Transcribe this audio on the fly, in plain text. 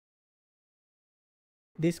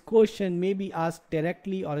This question may be asked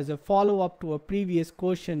directly or as a follow-up to a previous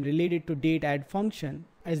question related to Dateadd function.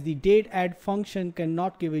 As the Dateadd function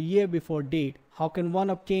cannot give a year before date, how can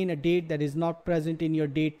one obtain a date that is not present in your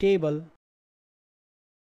date table?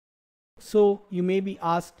 So you may be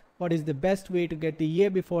asked, what is the best way to get the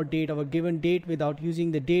year before date of a given date without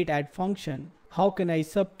using the Dateadd function? How can I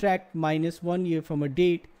subtract -1 year from a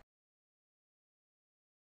date?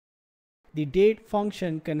 The date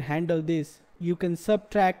function can handle this. You can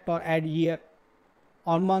subtract or add year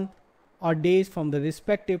or month or days from the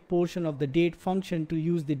respective portion of the date function to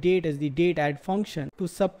use the date as the Dateadd function. To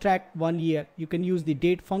subtract 1 year, you can use the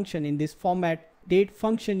date function in this format. Date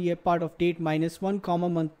function year part of date -1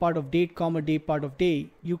 comma month part of date comma day part of day.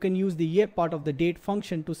 You can use the year part of the date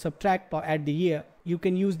function to subtract or add the year. You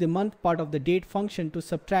can use the month part of the date function to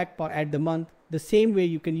subtract or add the month. The same way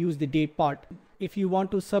you can use the date part. If you want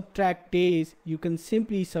to subtract days, you can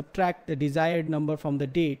simply subtract the desired number from the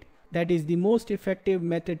date. That is the most effective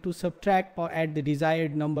method to subtract or add the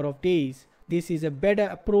desired number of days. This is a better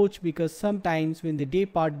approach because sometimes when the day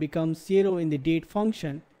part becomes 0 in the date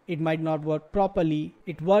function, it might not work properly.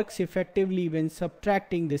 It works effectively when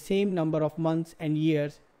subtracting the same number of months and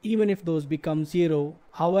years, even if those become 0.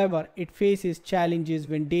 However, it faces challenges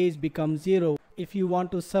when days become 0. If you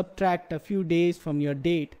want to subtract a few days from your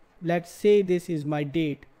date, let's say this is my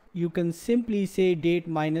date. You can simply say date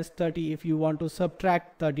 -30 if you want to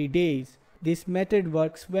subtract 30 days. This method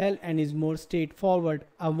works well and is more straightforward,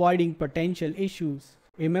 avoiding potential issues.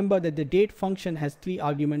 Remember that the date function has 3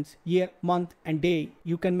 arguments, year, month, and day.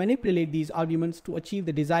 You can manipulate these arguments to achieve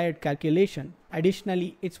the desired calculation.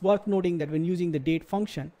 Additionally, it's worth noting that when using the date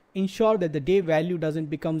function, ensure that the day value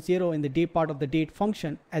doesn't become 0 in the day part of the date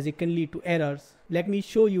function, as it can lead to errors. Let me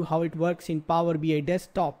show you how it works in Power BI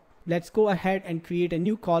Desktop. Let's go ahead and create a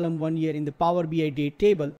new column 1 year in the Power BI date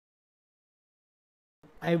table.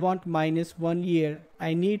 I want -1 year.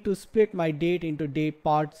 I need to split my date into date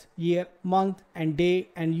parts, year, month, and day,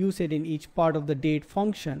 and use it in each part of the date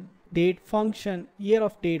function. Date function, year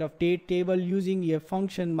of date table using year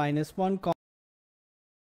function -1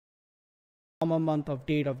 comma month of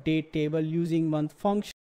date table using month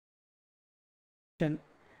function,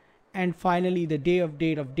 and finally the day of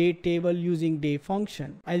date table using day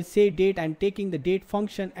function. I'll say date, I'm taking the date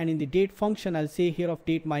function, and in the date function I'll say here of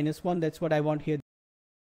date -1, that's what I want here.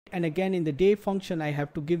 And again in the day function I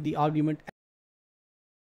have to give the argument.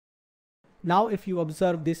 Now if you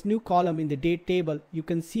observe this new column in the date table, you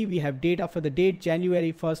can see we have data for the date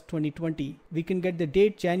January 1st, 2020. We can get the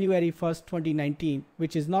date January 1st, 2019,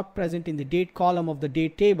 which is not present in the date column of the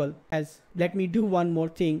date table. Let me do one more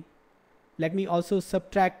thing. Let me also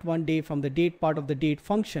subtract 1 day from the date part of the date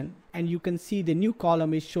function, and you can see the new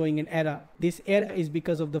column is showing an error. This error is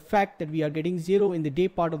because of the fact that we are getting 0 in the day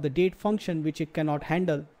part of the date function, which it cannot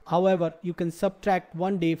handle. However, you can subtract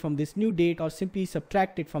 1 day from this new date or simply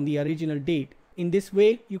subtract it from the original date. In this way,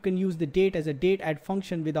 you can use the date as a Dateadd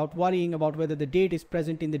function without worrying about whether the date is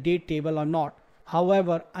present in the date table or not.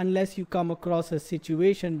 However, unless you come across a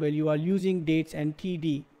situation where you are using dates and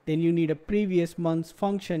TD, then you need a previous month's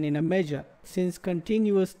function in a measure, since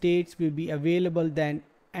continuous dates will be available then,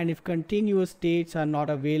 and if continuous dates are not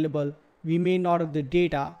available, we may not have the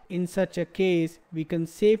data. In such a case, we can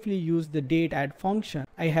safely use the Dateadd function.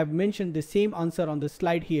 I have mentioned the same answer on the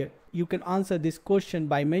slide here. You can answer this question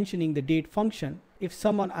by mentioning the date function. If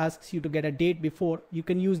someone asks you to get a date before, you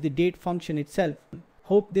can use the date function itself.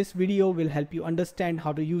 Hope this video will help you understand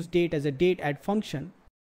how to use date as a Dateadd function.